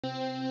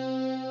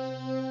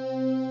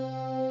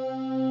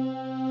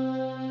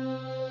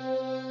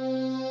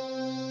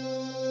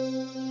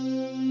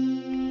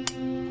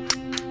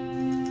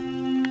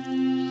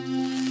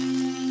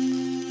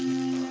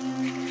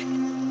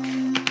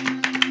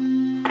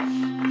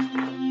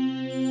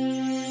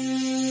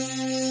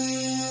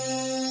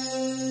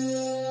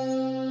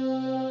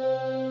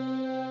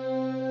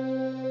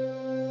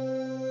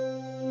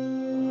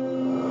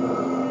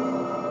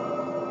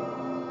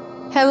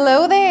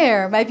Hello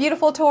there, my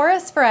beautiful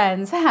Taurus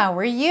friends. How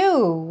are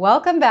you?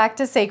 Welcome back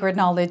to Sacred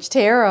Knowledge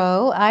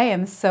Tarot. I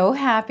am so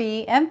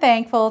happy and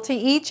thankful to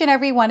each and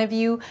every one of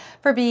you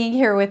for being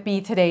here with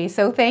me today.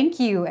 So thank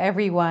you,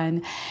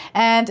 everyone.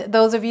 And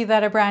those of you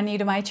that are brand new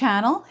to my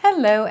channel,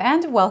 hello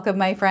and welcome,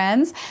 my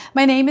friends.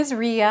 My name is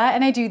Ria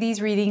and I do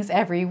these readings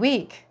every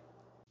week.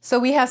 So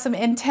we have some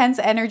intense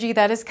energy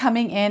that is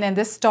coming in, and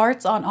this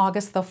starts on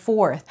August the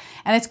 4th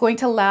and it's going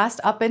to last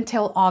up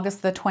until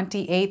August the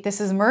 28th. This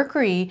is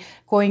Mercury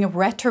going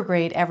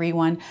retrograde,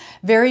 everyone.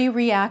 Very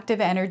reactive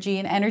energy,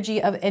 an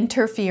energy of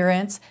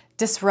interference,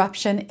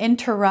 disruption,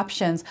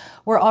 interruptions.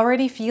 We're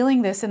already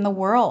feeling this in the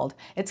world.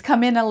 It's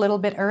come in a little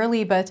bit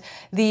early, but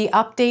the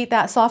update,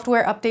 that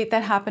software update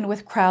that happened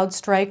with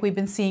CrowdStrike, we've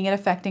been seeing it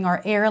affecting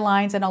our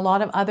airlines and a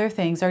lot of other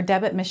things, our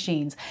debit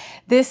machines.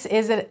 This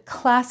is a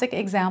classic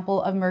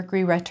example of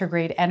Mercury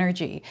retrograde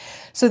energy.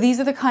 So these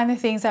are the kind of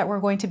things that we're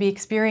going to be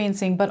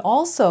experiencing, but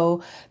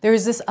also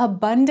there's this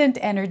abundant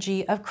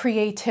energy of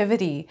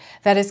creativity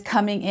that is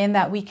coming in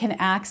that we can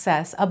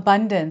access,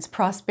 abundance,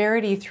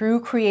 prosperity through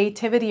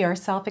creativity, our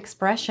self-expression.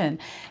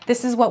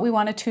 This is what we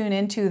want to tune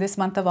into this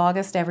month of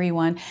August,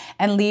 everyone,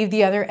 and leave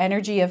the other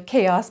energy of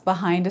chaos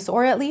behind us,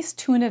 or at least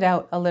tune it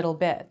out a little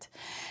bit.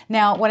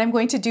 Now, what I'm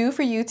going to do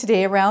for you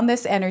today around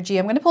this energy,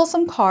 I'm going to pull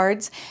some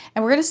cards,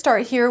 and we're going to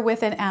start here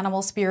with an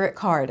animal spirit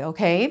card,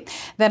 okay?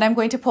 Then I'm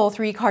going to pull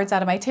 3 cards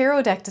out of my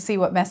tarot deck to see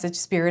what message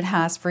spirit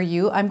has for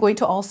you. I'm going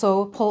to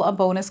also pull a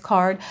bonus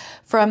card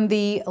from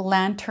the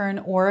Lantern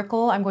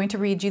Oracle. I'm going to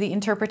read you the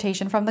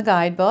interpretation from the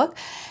guidebook.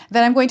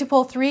 Then I'm going to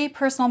pull 3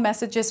 personal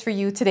messages for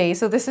you today.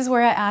 So this is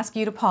where I ask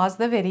you to pause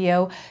the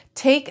video,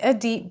 take a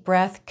deep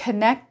breath,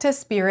 connect to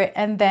spirit,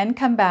 and then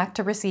come back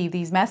to receive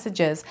these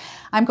messages.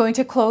 I'm going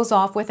to close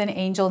off with an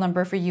angel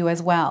number for you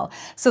as well.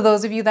 So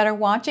those of you that are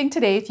watching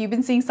today, if you've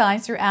been seeing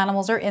signs through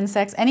animals or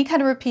insects, any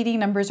kind of repeating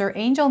numbers or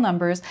angel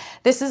numbers,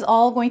 this is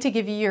all going to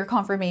give you your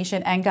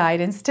confirmation and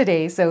guidance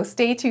today. So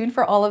stay tuned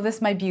for all of this,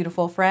 my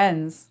beautiful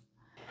friends.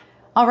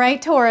 All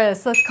right,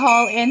 Taurus, let's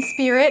call in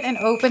spirit and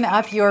open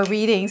up your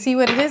reading. See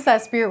what it is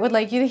that spirit would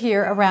like you to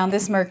hear around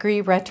this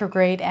Mercury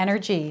retrograde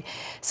energy.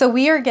 So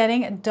we are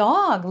getting a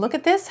dog. Look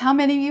at this. How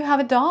many of you have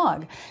a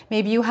dog?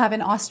 Maybe you have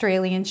an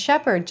Australian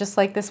Shepherd, just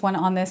like this one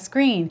on this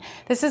screen.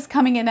 This is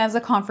coming in as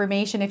a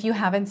confirmation. If you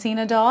haven't seen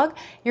a dog,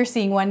 you're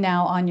seeing one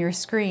now on your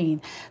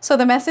screen. So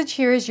the message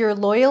here is your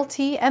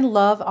loyalty and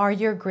love are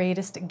your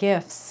greatest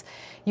gifts.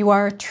 You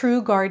are a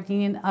true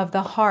guardian of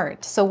the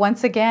heart. So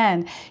once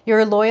again,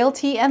 your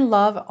loyalty and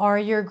love are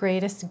your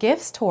greatest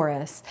gifts,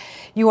 Taurus.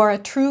 You are a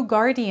true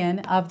guardian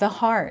of the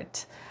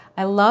heart.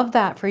 I love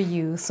that for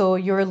you. So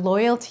your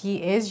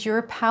loyalty is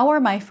your power,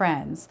 my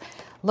friends.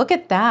 Look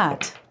at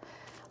that.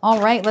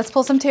 All right, let's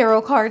pull some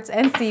tarot cards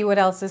and see what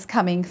else is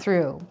coming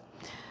through.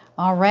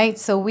 All right,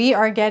 so we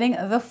are getting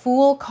the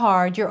Fool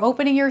card. You're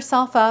opening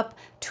yourself up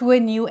to a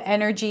new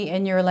energy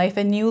in your life,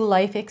 a new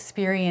life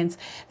experience.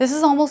 This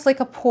is almost like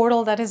a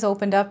portal that has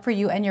opened up for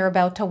you and you're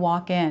about to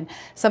walk in.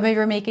 Some of you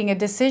are making a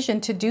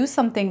decision to do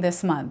something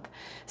this month,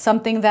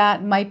 something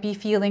that might be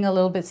feeling a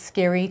little bit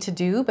scary to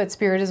do, but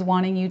Spirit is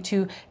wanting you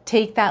to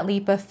take that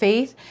leap of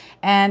faith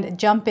and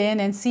jump in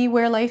and see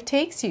where life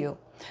takes you.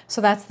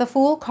 So that's the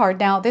Fool card.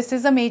 Now, this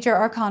is a major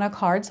arcana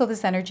card, so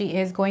this energy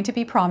is going to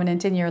be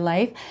prominent in your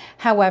life.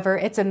 However,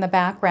 it's in the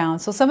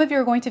background. So some of you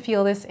are going to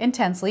feel this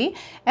intensely,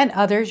 and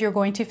others you're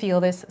going to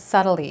feel this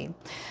subtly.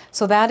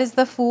 So that is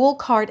the Fool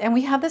card. And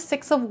we have the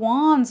 6 of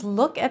Wands.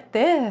 Look at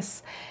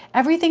this.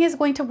 Everything is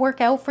going to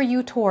work out for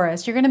you,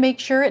 Taurus. You're going to make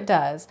sure it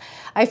does.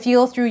 I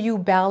feel through you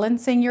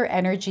balancing your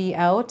energy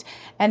out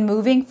and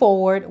moving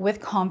forward with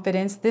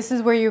confidence. This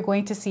is where you're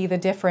going to see the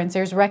difference.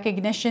 There's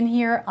recognition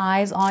here,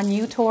 eyes on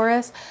you,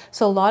 Taurus.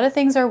 So a lot of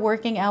things are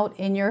working out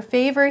in your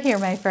favor here,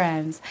 my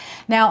friends.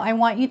 Now, I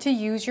want you to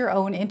use your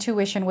own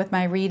intuition with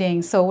my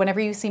reading. So whenever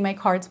you see my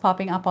cards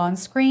popping up on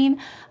screen,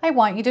 I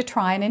want you to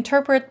try and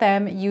interpret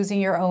them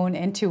using your own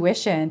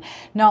intuition.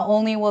 Not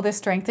only will this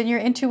strengthen your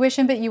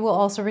intuition, but you will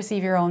also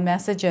receive your own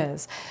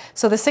messages.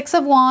 So the 6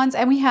 of Wands,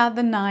 and we have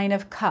the 9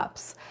 of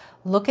Cups.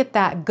 Look at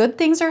that. Good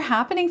things are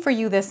happening for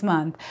you this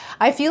month.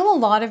 I feel a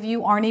lot of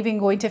you aren't even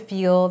going to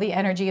feel the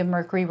energy of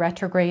Mercury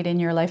retrograde in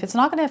your life. It's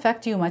not going to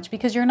affect you much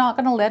because you're not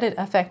going to let it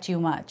affect you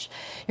much.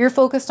 You're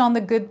focused on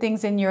the good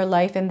things in your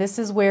life, and this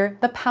is where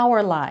the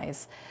power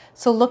lies.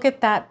 So look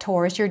at that,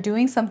 Taurus. You're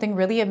doing something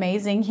really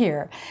amazing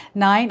here.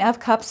 9 of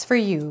Cups for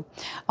you.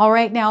 All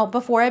right, now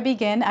before I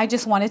begin, I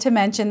just wanted to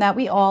mention that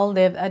we all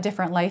live a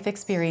different life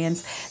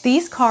experience.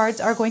 These cards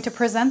are going to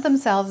present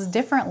themselves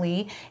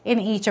differently in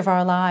each of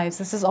our lives.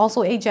 This is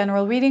also a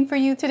general reading for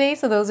you today.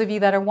 So those of you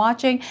that are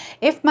watching,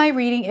 if my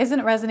reading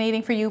isn't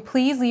resonating for you,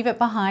 please leave it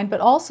behind,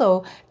 but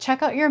also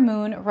check out your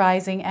moon,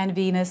 rising, and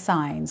Venus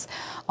signs.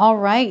 All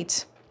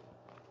right.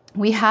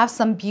 We have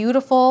some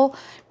beautiful,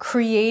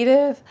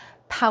 creative,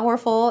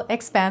 powerful,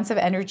 expansive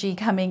energy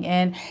coming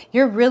in.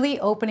 You're really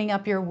opening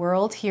up your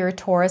world here,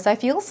 Taurus. I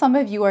feel some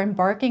of you are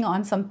embarking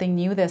on something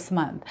new this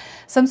month,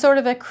 some sort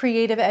of a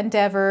creative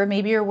endeavor.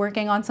 Maybe you're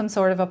working on some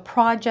sort of a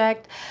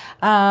project.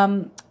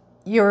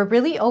 You're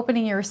really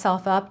opening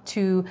yourself up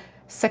to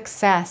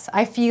success.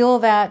 I feel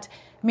that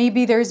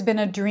maybe there's been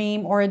a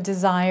dream or a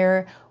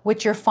desire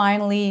which you're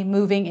finally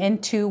moving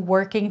into,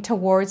 working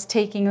towards,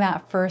 taking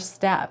that first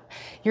step.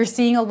 You're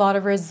seeing a lot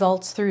of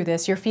results through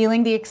this. You're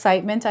feeling the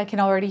excitement. I can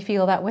already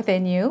feel that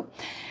within you.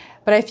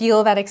 But I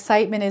feel that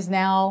excitement is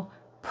now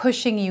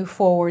pushing you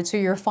forward. So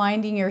you're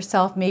finding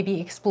yourself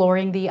maybe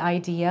exploring the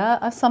idea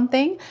of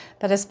something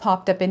that has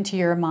popped up into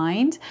your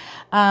mind.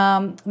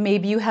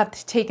 Maybe you have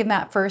taken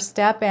that first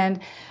step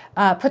and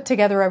put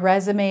together a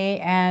resume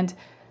and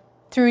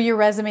threw your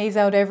resumes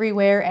out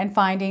everywhere and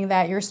finding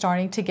that you're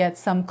starting to get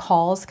some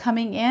calls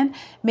coming in.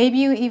 Maybe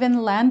you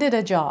even landed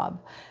a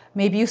job.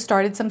 Maybe you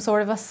started some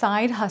sort of a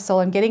side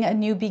hustle and getting a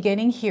new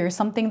beginning here,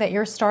 something that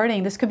you're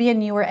starting. This could be a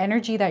newer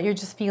energy that you're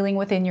just feeling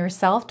within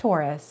yourself,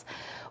 Taurus.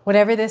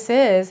 Whatever this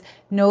is,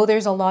 know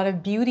there's a lot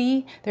of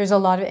beauty. There's a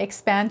lot of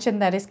expansion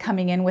that is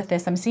coming in with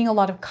this. I'm seeing a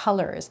lot of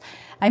colors.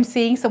 I'm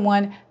seeing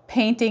someone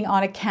painting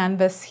on a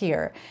canvas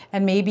here,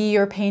 and maybe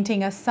you're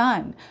painting a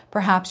sun.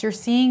 Perhaps you're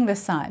seeing the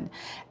sun.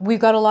 We've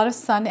got a lot of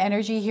sun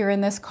energy here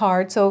in this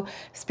card. So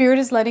Spirit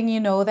is letting you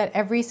know that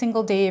every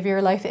single day of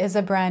your life is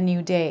a brand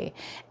new day,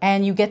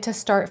 and you get to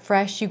start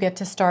fresh. You get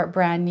to start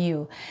brand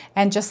new.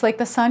 And just like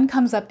the sun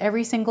comes up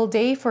every single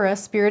day for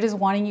us, Spirit is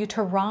wanting you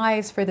to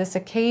rise for this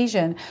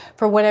occasion,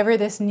 for whatever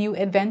this new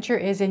adventure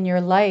is in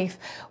your life,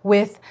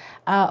 with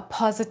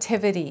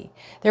positivity.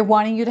 They're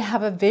wanting you to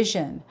have a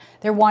vision.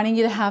 They're wanting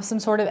you to have some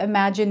sort of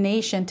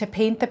imagination, to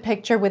paint the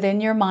picture within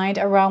your mind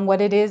around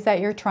what it is that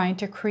you're trying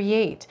to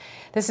create.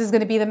 This is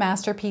going to be the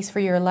masterpiece for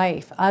your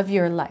life, of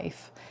your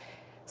life.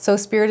 So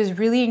Spirit is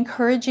really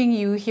encouraging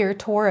you here,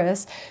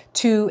 Taurus,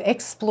 to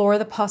explore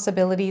the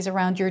possibilities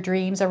around your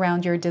dreams,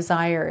 around your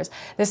desires.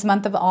 This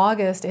month of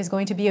August is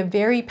going to be a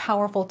very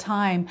powerful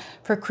time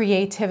for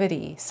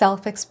creativity,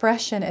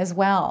 self-expression as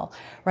well,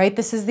 right?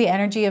 This is the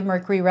energy of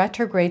Mercury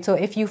Retrograde. So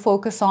if you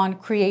focus on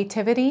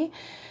creativity,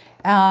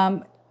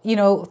 you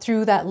know,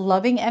 through that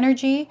loving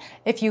energy,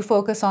 if you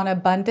focus on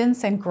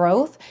abundance and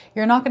growth,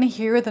 you're not going to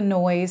hear the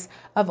noise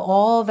of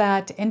all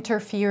that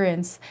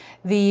interference,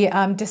 the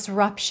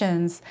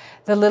disruptions,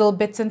 the little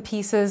bits and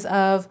pieces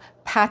of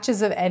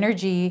patches of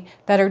energy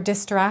that are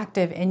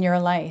distractive in your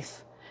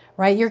life,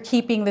 right? You're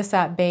keeping this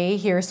at bay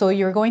here. So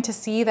you're going to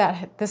see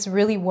that this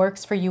really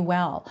works for you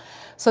well.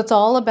 So it's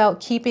all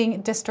about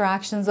keeping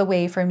distractions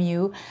away from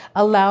you,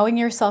 allowing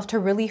yourself to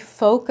really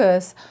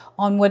focus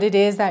on what it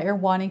is that you're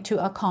wanting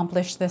to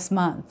accomplish this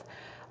month.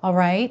 All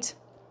right?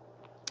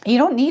 You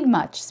don't need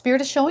much.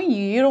 Spirit is showing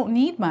you, you don't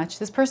need much.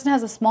 This person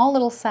has a small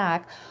little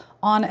sack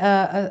on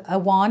a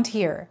wand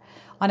here,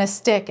 on a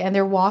stick, and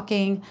they're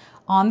walking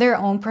on their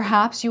own.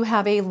 Perhaps you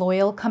have a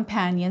loyal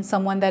companion,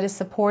 someone that is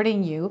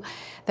supporting you,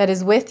 that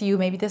is with you.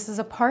 Maybe this is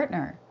a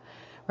partner,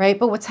 right?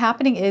 But what's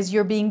happening is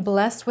you're being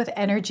blessed with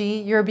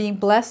energy. You're being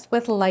blessed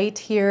with light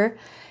here.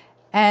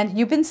 And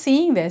you've been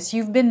seeing this.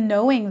 You've been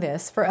knowing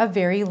this for a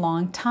very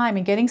long time,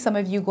 and getting some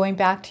of you going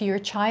back to your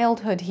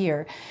childhood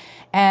here.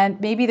 And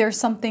maybe there's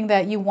something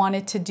that you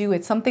wanted to do.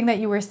 It's something that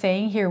you were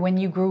saying here when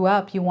you grew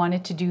up, you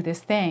wanted to do this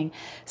thing.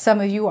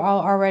 Some of you are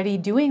already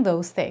doing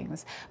those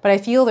things. But I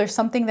feel there's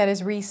something that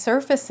is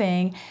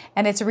resurfacing,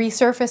 and it's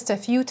resurfaced a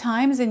few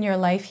times in your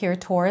life here,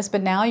 Taurus,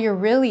 but now you're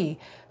really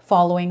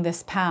following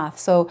this path.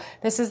 So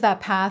this is that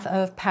path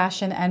of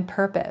passion and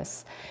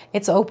purpose.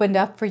 It's opened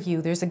up for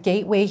you. There's a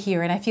gateway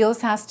here, and I feel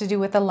this has to do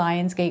with the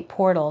Lion's Gate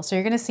portal. So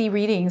you're going to see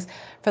readings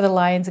for the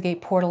Lion's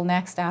Gate portal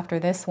next after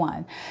this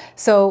one.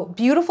 So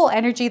beautiful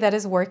energy that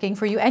is working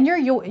for you, and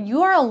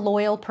you are a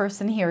loyal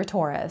person here,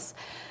 Taurus.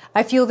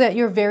 I feel that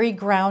you're very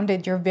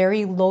grounded. You're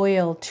very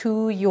loyal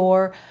to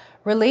your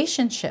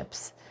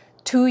relationships,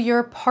 to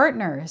your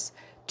partners,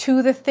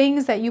 to the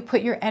things that you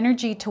put your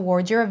energy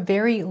towards. You're a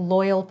very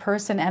loyal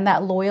person, and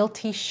that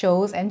loyalty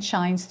shows and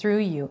shines through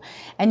you,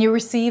 and you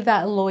receive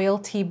that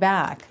loyalty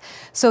back.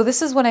 So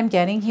this is what I'm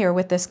getting here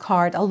with this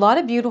card. A lot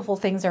of beautiful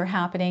things are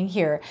happening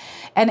here.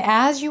 And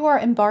as you are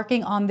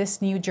embarking on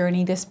this new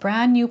journey, this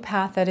brand new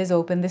path that is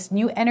open, this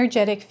new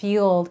energetic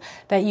field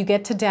that you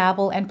get to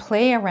dabble and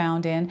play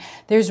around in,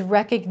 there's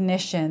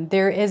recognition.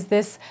 There is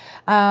this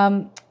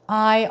eye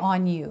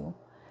on you.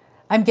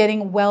 I'm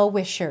getting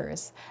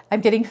well-wishers.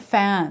 I'm getting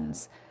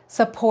fans.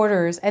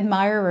 supporters,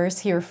 admirers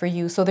here for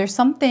you. So there's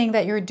something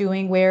that you're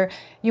doing where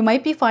you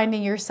might be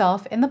finding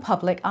yourself in the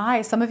public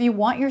eye. Some of you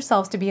want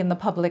yourselves to be in the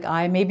public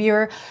eye. Maybe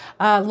you're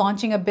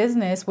launching a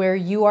business where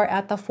you are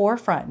at the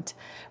forefront,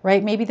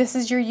 right? Maybe this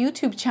is your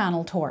YouTube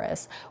channel,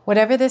 Taurus.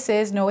 Whatever this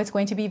is, know it's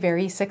going to be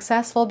very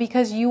successful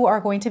because you are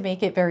going to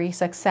make it very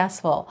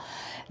successful.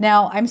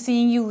 Now, I'm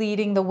seeing you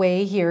leading the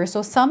way here.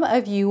 So some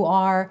of you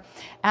are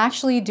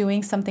actually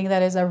doing something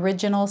that is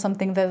original,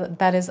 something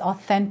that is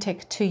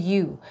authentic to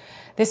you.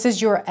 This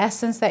is your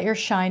essence that you're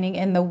shining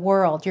in the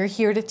world. You're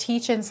here to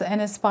teach and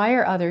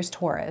inspire others,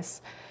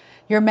 Taurus.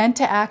 You're meant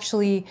to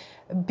actually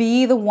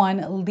be the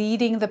one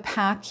leading the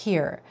pack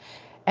here.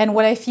 And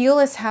what I feel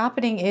is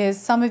happening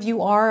is some of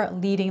you are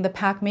leading the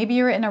pack. Maybe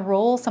you're in a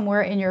role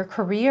somewhere in your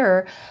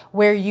career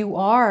where you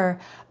are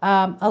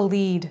a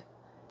lead,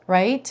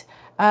 right?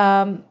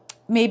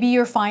 Maybe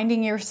you're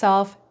finding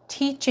yourself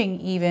teaching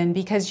even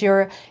because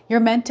you're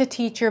meant to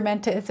teach, you're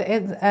meant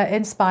to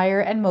inspire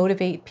and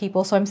motivate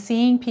people. So I'm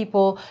seeing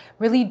people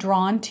really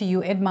drawn to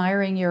you,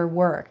 admiring your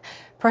work.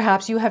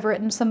 Perhaps you have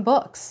written some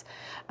books.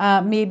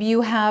 Maybe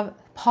you have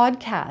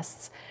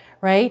podcasts,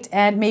 right?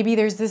 And maybe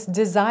there's this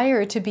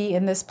desire to be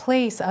in this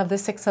place of the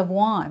Six of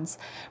Wands,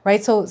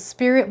 right? So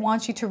Spirit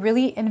wants you to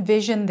really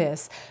envision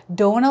this.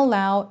 Don't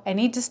allow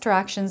any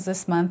distractions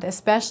this month,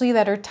 especially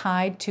that are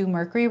tied to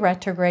Mercury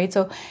retrograde.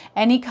 So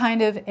any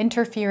kind of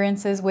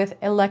interferences with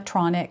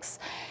electronics,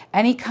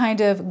 any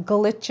kind of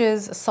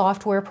glitches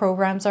software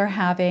programs are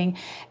having,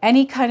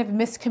 any kind of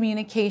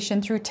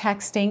miscommunication through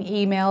texting,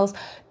 emails.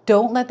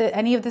 Don't let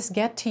any of this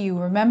get to you.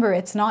 Remember,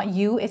 it's not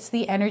you, it's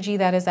the energy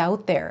that is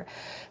out there.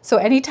 So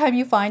anytime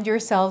you find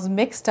yourselves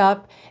mixed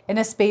up in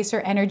a space or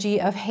energy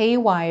of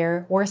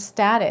haywire or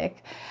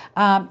static,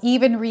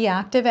 even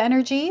reactive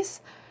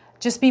energies,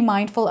 just be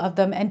mindful of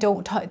them and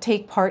don't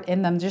take part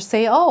in them. Just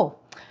say, oh,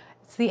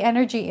 it's the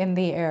energy in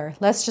the air.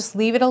 Let's just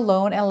leave it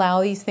alone and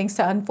allow these things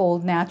to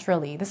unfold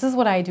naturally. This is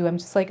what I do. I'm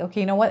just like, okay,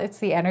 you know what? It's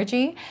the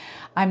energy.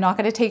 I'm not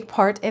going to take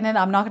part in it.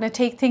 I'm not going to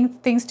take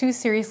things too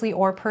seriously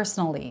or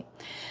personally.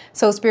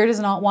 So Spirit is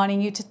not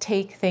wanting you to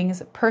take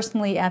things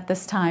personally at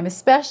this time,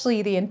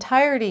 especially the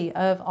entirety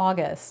of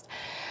August.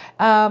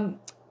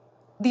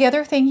 The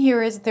other thing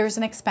here is there's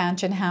an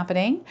expansion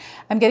happening.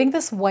 I'm getting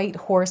this white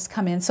horse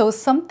come in. So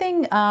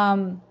something,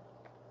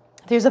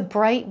 there's a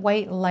bright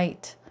white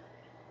light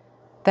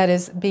that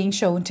is being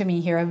shown to me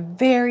here, a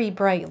very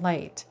bright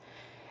light.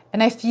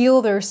 And I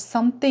feel there's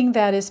something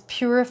that is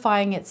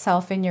purifying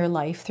itself in your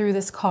life through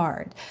this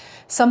card.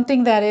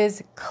 Something that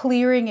is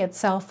clearing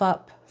itself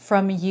up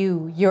from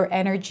you, your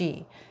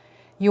energy,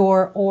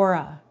 your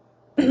aura.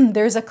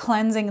 There's a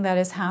cleansing that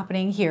is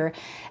happening here.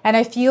 And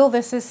I feel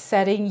this is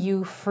setting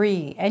you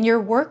free. And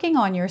you're working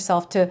on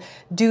yourself to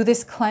do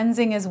this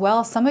cleansing as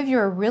well. Some of you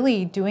are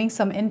really doing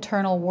some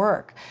internal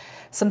work,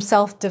 some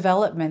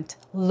self-development,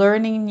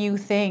 learning new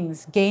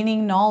things,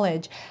 gaining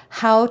knowledge,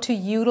 how to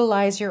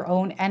utilize your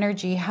own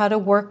energy, how to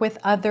work with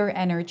other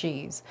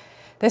energies.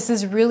 This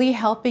is really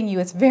helping you.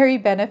 It's very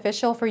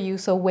beneficial for you.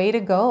 So way to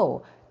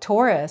go,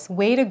 Taurus.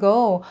 Way to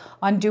go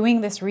on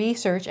doing this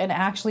research and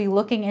actually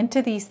looking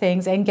into these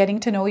things and getting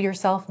to know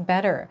yourself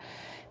better.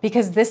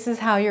 Because this is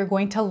how you're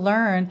going to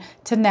learn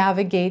to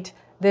navigate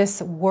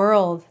this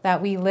world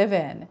that we live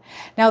in.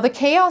 Now, the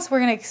chaos we're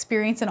going to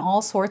experience in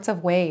all sorts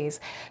of ways.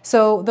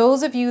 So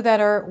those of you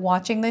that are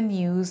watching the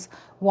news,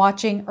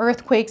 watching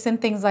earthquakes and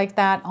things like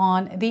that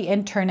on the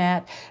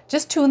internet,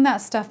 just tune that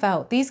stuff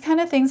out. These kind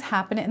of things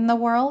happen in the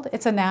world.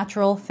 It's a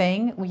natural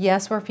thing.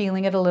 Yes, we're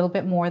feeling it a little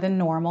bit more than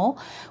normal.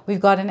 We've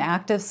got an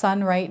active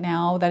sun right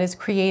now that is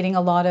creating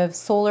a lot of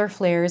solar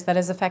flares that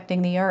is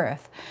affecting the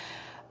earth.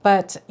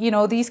 But, you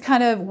know, these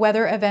kind of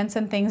weather events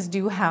and things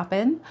do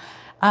happen.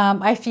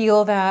 I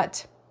feel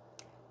that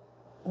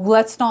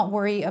let's not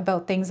worry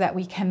about things that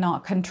we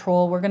cannot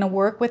control. We're going to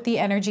work with the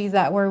energies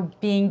that we're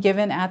being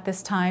given at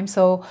this time.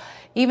 So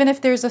even if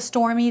there's a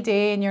stormy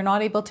day and you're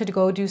not able to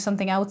go do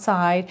something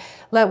outside,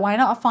 why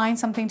not find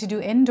something to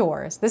do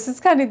indoors? This is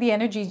kind of the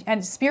energy,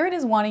 and Spirit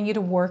is wanting you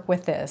to work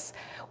with this.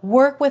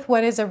 Work with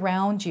what is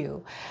around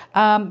you.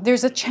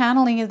 There's a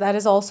channeling that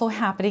is also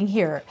happening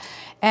here.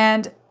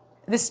 And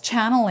this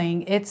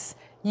channeling, it's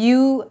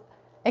you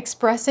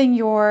expressing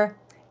your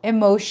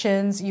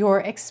emotions, your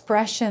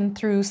expression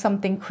through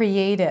something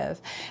creative.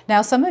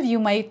 Now, some of you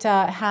might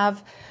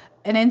have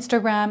an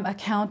Instagram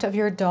account of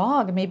your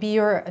dog. Maybe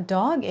your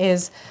dog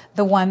is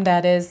the one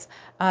that is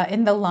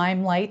in the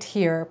limelight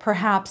here.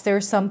 Perhaps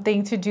there's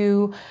something to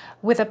do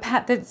with a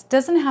pet that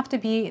doesn't have to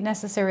be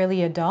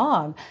necessarily a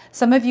dog.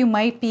 Some of you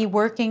might be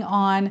working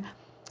on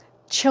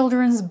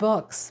children's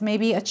books,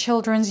 maybe a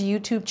children's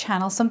YouTube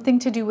channel, something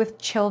to do with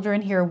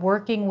children here,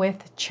 working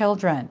with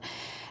children.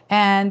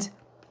 And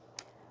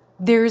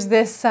there's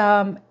this,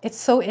 it's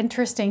so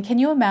interesting. Can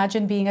you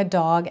imagine being a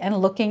dog and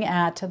looking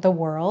at the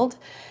world?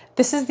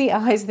 This is the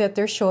eyes that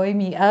they're showing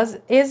me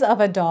is of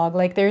a dog.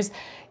 Like there's,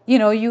 you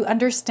know, you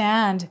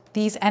understand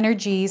these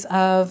energies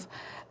of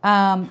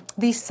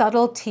these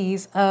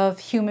subtleties of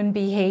human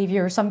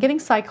behavior. So I'm getting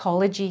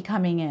psychology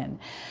coming in.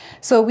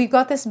 So we've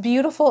got this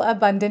beautiful,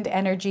 abundant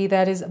energy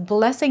that is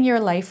blessing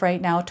your life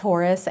right now,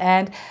 Taurus.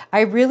 And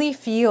I really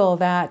feel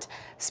that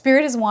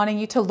Spirit is wanting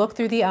you to look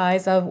through the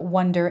eyes of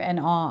wonder and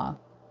awe.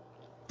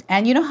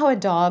 And you know how a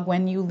dog,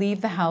 when you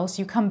leave the house,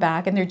 you come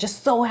back and they're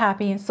just so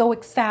happy and so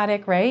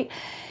ecstatic, right?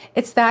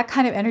 It's that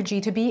kind of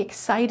energy, to be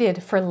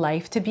excited for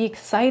life, to be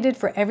excited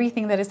for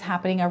everything that is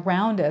happening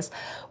around us.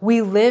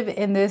 We live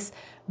in this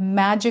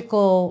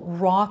magical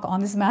rock,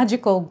 on this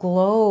magical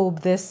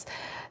globe, this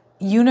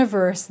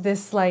universe,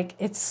 this like,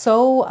 it's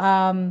so,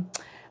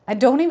 I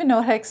don't even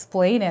know how to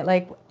explain it.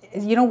 Like,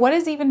 you know, what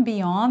is even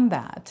beyond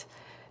that?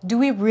 Do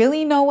we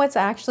really know what's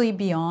actually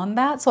beyond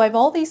that? So I have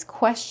all these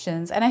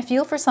questions, and I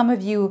feel for some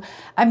of you,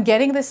 I'm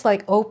getting this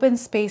like open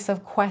space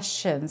of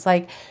questions,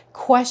 like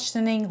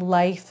questioning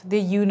life, the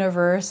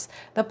universe,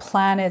 the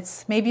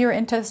planets. Maybe you're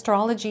into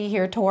astrology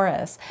here,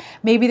 Taurus.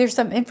 Maybe there's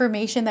some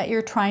information that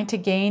you're trying to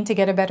gain to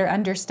get a better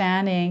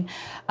understanding,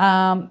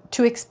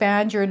 to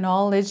expand your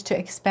knowledge, to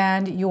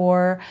expand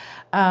your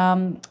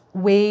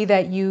way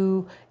that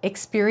you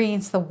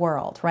experience the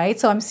world, right?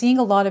 So I'm seeing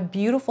a lot of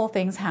beautiful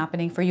things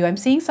happening for you. I'm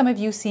seeing some of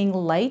you seeing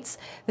lights.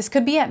 This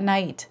could be at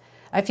night.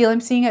 I feel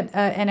I'm seeing an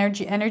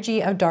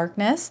energy of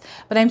darkness,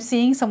 but I'm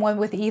seeing someone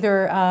with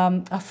either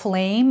a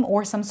flame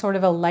or some sort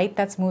of a light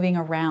that's moving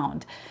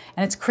around,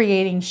 and it's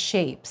creating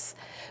shapes.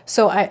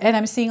 So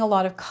I'm seeing a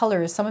lot of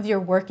colors. Some of you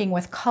are working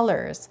with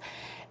colors.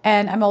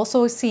 And I'm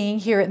also seeing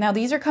here, now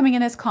these are coming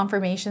in as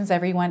confirmations,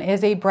 everyone,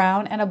 is a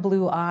brown and a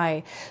blue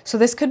eye. So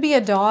this could be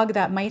a dog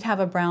that might have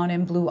a brown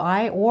and blue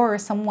eye, or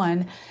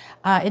someone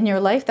in your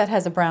life that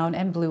has a brown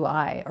and blue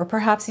eye, or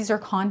perhaps these are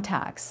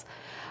contacts.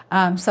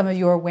 Some of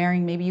you are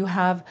wearing, maybe you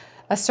have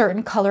a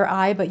certain color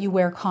eye, but you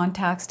wear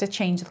contacts to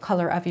change the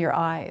color of your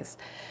eyes.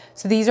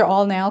 So these are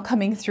all now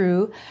coming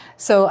through.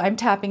 So I'm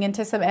tapping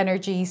into some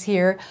energies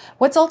here.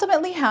 What's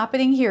ultimately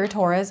happening here,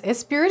 Taurus, is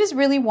Spirit is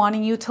really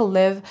wanting you to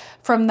live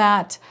from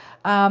that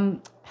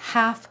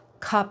half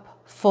cup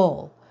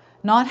full.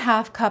 Not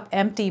half cup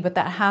empty, but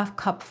that half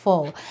cup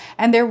full.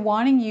 And they're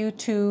wanting you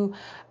to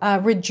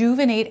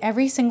rejuvenate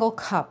every single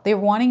cup. They're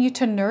wanting you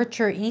to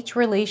nurture each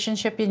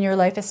relationship in your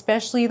life,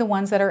 especially the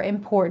ones that are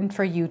important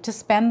for you, to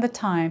spend the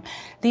time,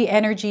 the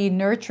energy,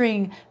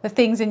 nurturing the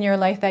things in your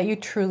life that you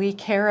truly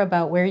care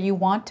about, where you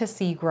want to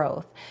see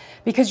growth.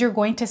 Because you're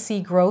going to see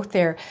growth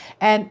there,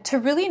 and to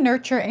really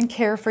nurture and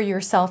care for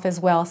yourself as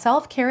well.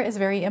 Self-care is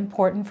very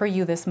important for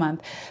you this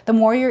month. The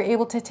more you're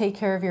able to take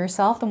care of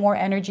yourself, the more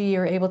energy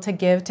you're able to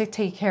give to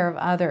take care of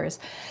others.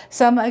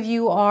 Some of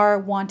you are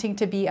wanting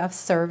to be of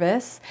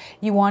service.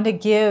 You want to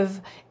give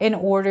in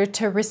order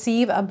to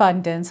receive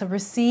abundance,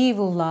 receive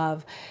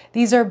love.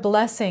 These are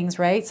blessings,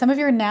 right? Some of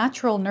you are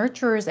natural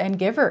nurturers and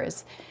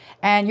givers.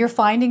 And you're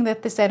finding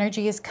that this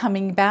energy is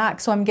coming back.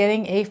 So I'm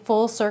getting a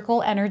full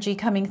circle energy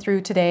coming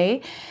through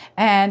today.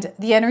 And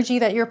the energy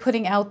that you're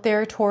putting out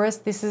there, Taurus,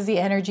 this is the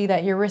energy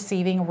that you're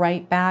receiving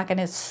right back. And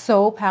it's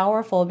so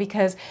powerful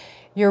because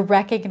you're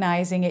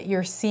recognizing it,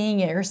 you're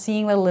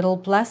seeing the little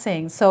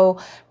blessings. So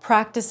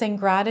practicing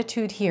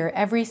gratitude here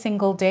every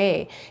single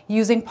day,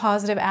 using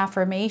positive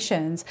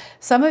affirmations.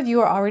 Some of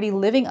you are already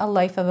living a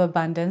life of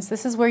abundance.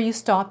 This is where you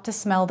stop to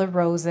smell the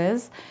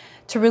roses,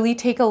 to really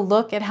take a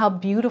look at how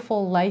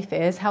beautiful life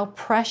is, how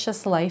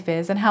precious life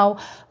is, and how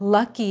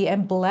lucky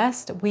and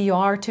blessed we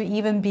are to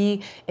even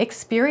be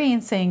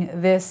experiencing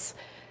this,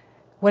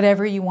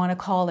 whatever you want to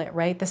call it,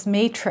 right? This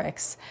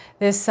matrix,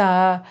 this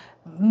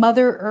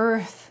Mother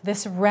Earth,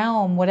 this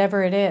realm,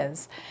 whatever it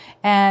is.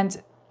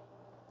 And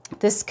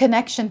this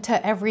connection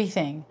to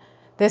everything,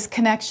 this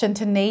connection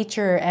to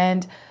nature,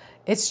 and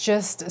it's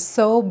just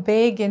so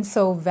big and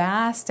so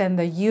vast, and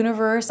the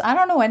universe. I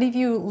don't know any of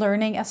you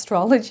learning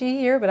astrology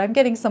here, but I'm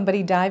getting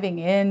somebody diving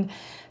in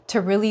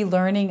to really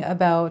learning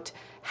about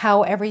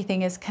how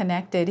everything is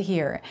connected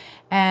here.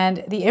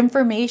 And the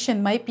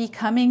information might be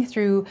coming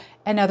through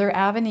another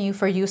avenue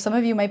for you. Some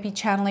of you might be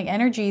channeling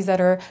energies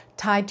that are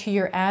tied to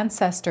your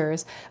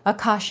ancestors,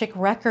 Akashic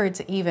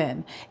records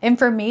even.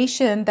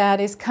 Information that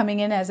is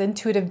coming in as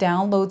intuitive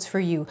downloads for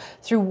you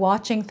through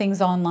watching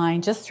things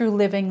online, just through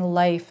living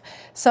life.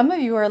 Some of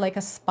you are like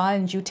a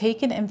sponge. You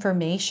take in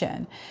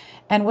information.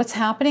 And what's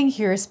happening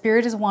here,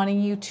 Spirit is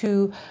wanting you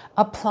to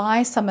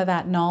apply some of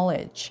that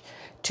knowledge,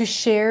 to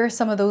share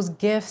some of those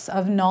gifts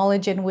of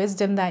knowledge and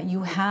wisdom that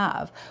you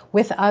have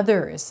with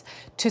others,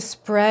 to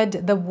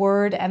spread the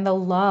word and the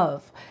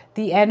love,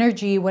 the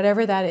energy,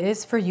 whatever that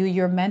is for you,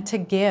 you're meant to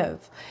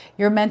give.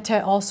 You're meant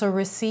to also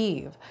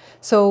receive.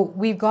 So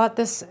we've got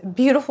this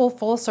beautiful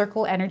full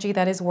circle energy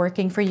that is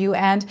working for you,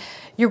 and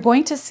you're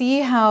going to see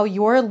how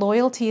your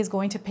loyalty is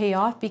going to pay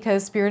off,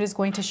 because Spirit is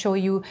going to show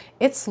you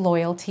its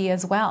loyalty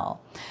as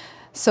well.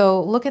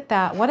 So look at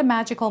that. What a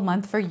magical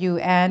month for you.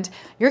 And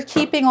you're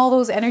keeping all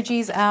those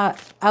energies out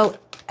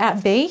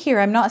at bay here.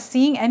 I'm not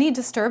seeing any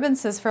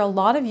disturbances for a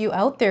lot of you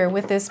out there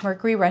with this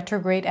Mercury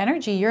retrograde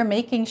energy. You're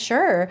making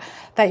sure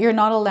that you're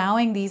not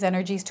allowing these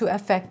energies to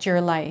affect your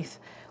life.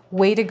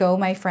 Way to go,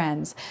 my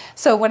friends.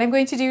 So what I'm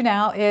going to do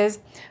now is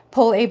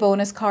pull a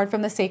bonus card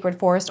from the Sacred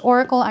Forest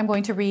Oracle. I'm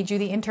going to read you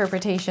the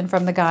interpretation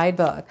from the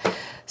guidebook.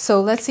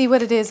 So let's see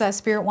what it is that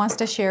Spirit wants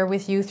to share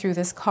with you through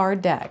this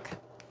card deck.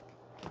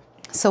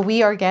 So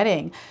we are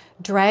getting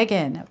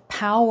dragon,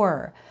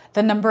 power,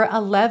 the number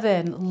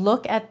 11.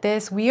 Look at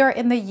this. We are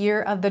in the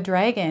year of the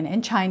dragon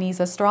in Chinese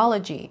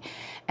astrology.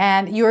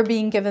 And you're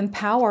being given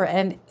power.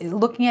 And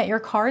looking at your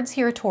cards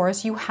here,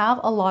 Taurus, you have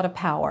a lot of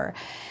power.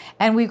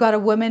 And we've got a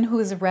woman who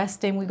is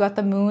resting. We've got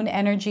the moon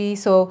energy.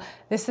 So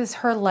this is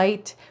her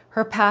light.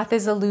 Her path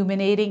is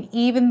illuminating.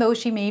 Even though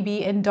she may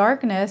be in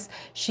darkness,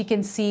 she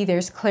can see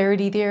there's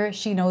clarity there.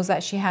 She knows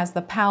that she has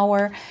the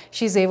power.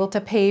 She's able to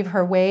pave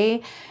her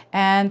way.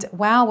 And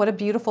wow, what a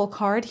beautiful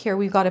card here.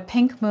 We've got a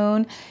pink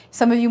moon.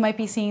 Some of you might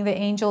be seeing the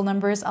angel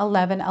numbers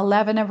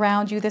 1111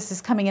 around you. This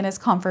is coming in as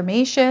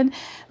confirmation.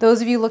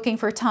 Those of you looking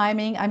for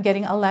timing, I'm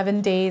getting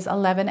 11 days,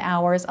 11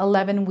 hours,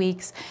 11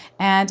 weeks,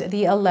 and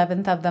the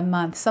 11th of the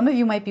month. Some of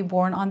you might be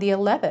born on the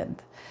 11th.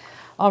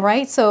 All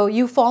right, so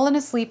you've fallen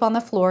asleep on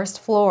the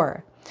forest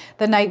floor.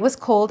 The night was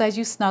cold as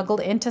you snuggled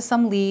into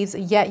some leaves,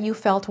 yet you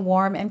felt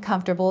warm and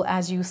comfortable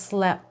as you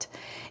slept.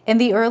 In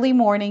the early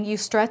morning, you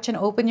stretch and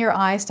open your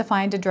eyes to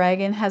find a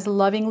dragon has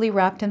lovingly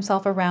wrapped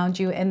himself around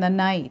you in the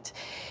night.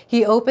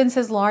 He opens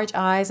his large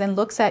eyes and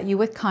looks at you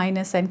with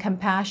kindness and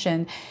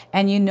compassion,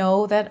 and you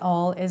know that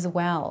all is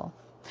well.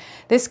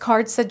 This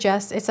card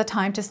suggests it's a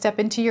time to step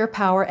into your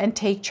power and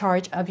take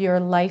charge of your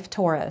life,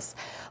 Taurus.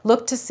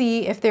 Look to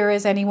see if there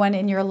is anyone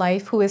in your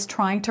life who is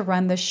trying to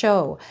run the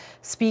show.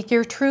 Speak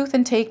your truth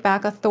and take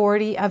back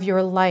authority of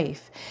your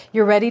life.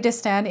 You're ready to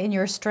stand in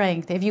your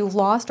strength. If you've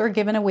lost or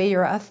given away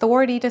your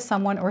authority to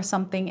someone or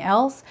something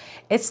else,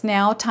 it's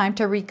now time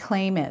to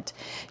reclaim it.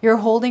 You're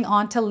holding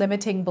on to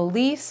limiting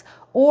beliefs,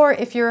 or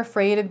if you're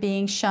afraid of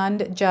being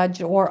shunned,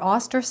 judged, or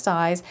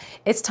ostracized,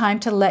 it's time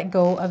to let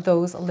go of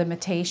those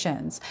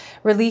limitations.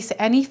 Release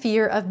any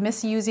fear of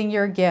misusing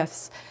your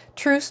gifts.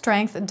 True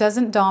strength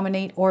doesn't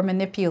dominate or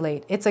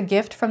manipulate. It's a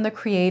gift from the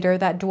Creator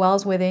that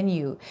dwells within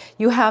you.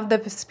 You have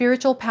the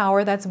spiritual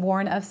power that's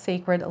born of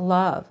sacred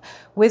love,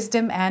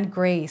 wisdom, and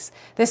grace.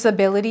 This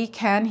ability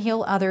can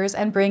heal others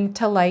and bring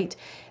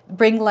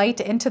light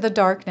into the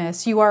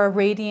darkness. You are a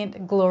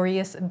radiant,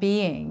 glorious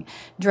being.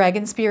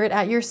 Dragon Spirit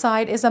at your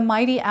side is a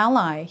mighty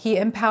ally. He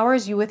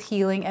empowers you with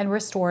healing and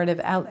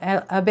restorative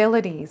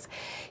abilities.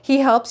 He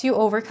helps you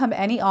overcome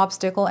any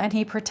obstacle, and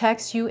he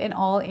protects you in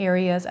all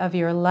areas of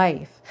your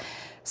life.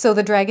 So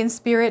the Dragon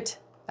Spirit,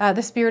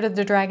 the Spirit of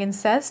the Dragon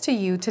says to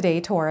you today,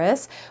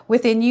 Taurus,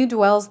 within you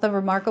dwells the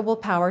remarkable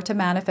power to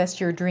manifest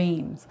your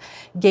dreams.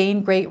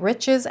 Gain great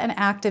riches and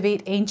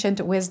activate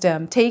ancient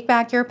wisdom. Take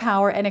back your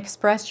power and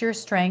express your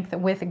strength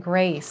with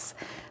grace.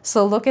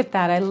 So look at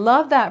that. I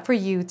love that for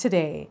you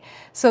today.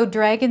 So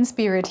Dragon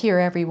Spirit here,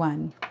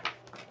 everyone.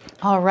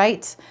 All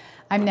right.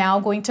 I'm now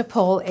going to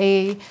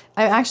I'm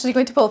actually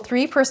going to pull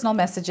 3 personal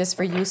messages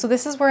for you. So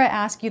this is where I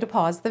ask you to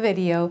pause the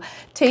video,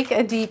 take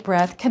a deep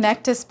breath,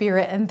 connect to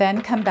Spirit, and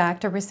then come back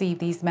to receive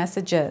these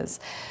messages.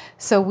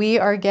 So we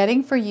are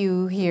getting for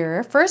you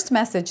here, first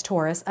message,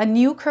 Taurus, a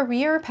new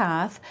career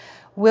path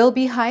will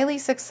be highly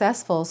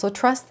successful. So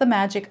trust the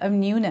magic of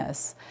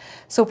newness.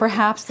 So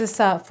perhaps this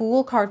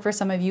Fool card for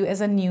some of you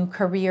is a new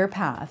career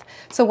path.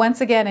 So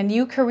once again, a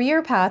new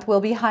career path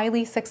will be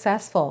highly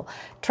successful.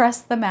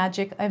 Trust the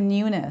magic of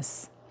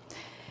newness.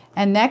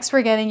 And next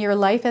we're getting your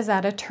life is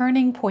at a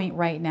turning point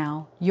right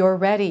now. You're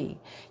ready.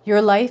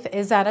 Your life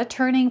is at a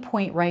turning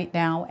point right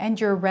now and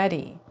you're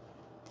ready.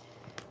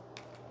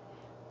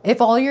 If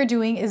all you're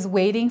doing is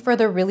waiting for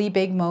the really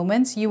big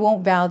moments, you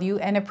won't value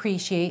and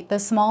appreciate the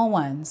small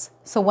ones.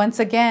 So once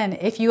again,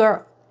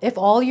 if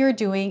all you're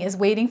doing is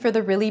waiting for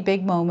the really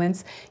big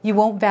moments, you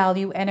won't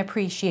value and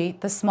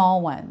appreciate the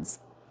small ones.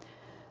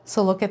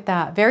 So look at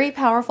that. Very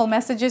powerful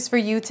messages for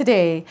you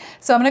today.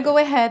 So I'm going to go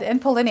ahead and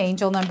pull an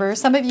angel number.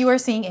 Some of you are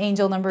seeing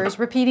angel numbers,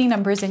 repeating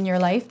numbers in your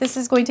life. This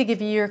is going to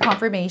give you your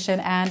confirmation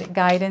and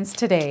guidance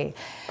today.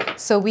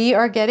 So we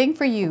are getting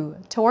for you,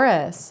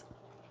 Taurus,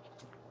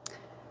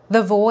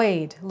 the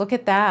void. Look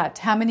at that.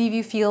 How many of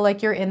you feel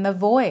like you're in the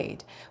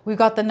void? We've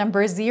got the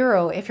number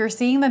 0. If you're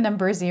seeing the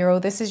number 0,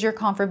 this is your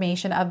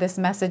confirmation of this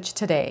message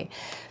today.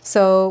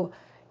 So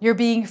you're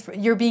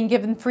being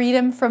given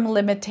freedom from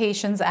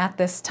limitations at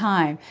this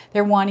time.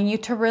 They're wanting you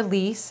to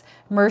release.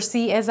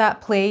 Mercy is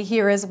at play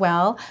here as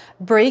well.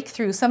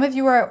 Breakthrough. Some of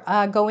you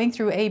are going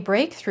through a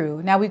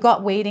breakthrough. Now we've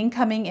got waiting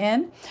coming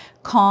in.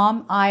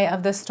 Calm, eye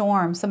of the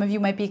storm. Some of you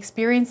might be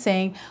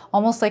experiencing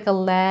almost like a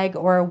lag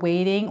or a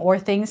waiting or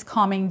things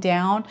calming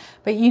down,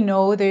 but you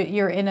know that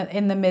you're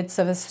in the midst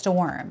of a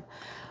storm.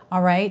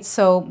 All right,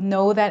 so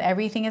know that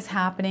everything is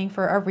happening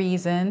for a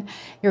reason.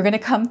 You're going to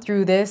come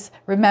through this.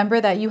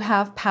 Remember that you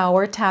have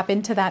power. Tap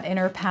into that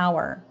inner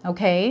power,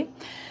 okay?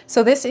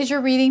 So this is your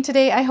reading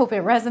today. I hope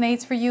it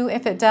resonates for you.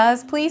 If it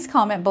does, please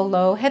comment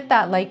below, hit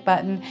that like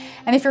button.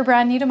 And if you're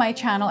brand new to my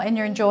channel and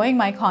you're enjoying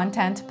my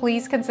content,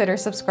 please consider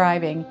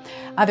subscribing.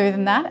 Other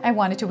than that, I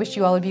wanted to wish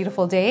you all a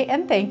beautiful day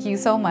and thank you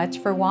so much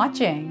for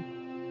watching.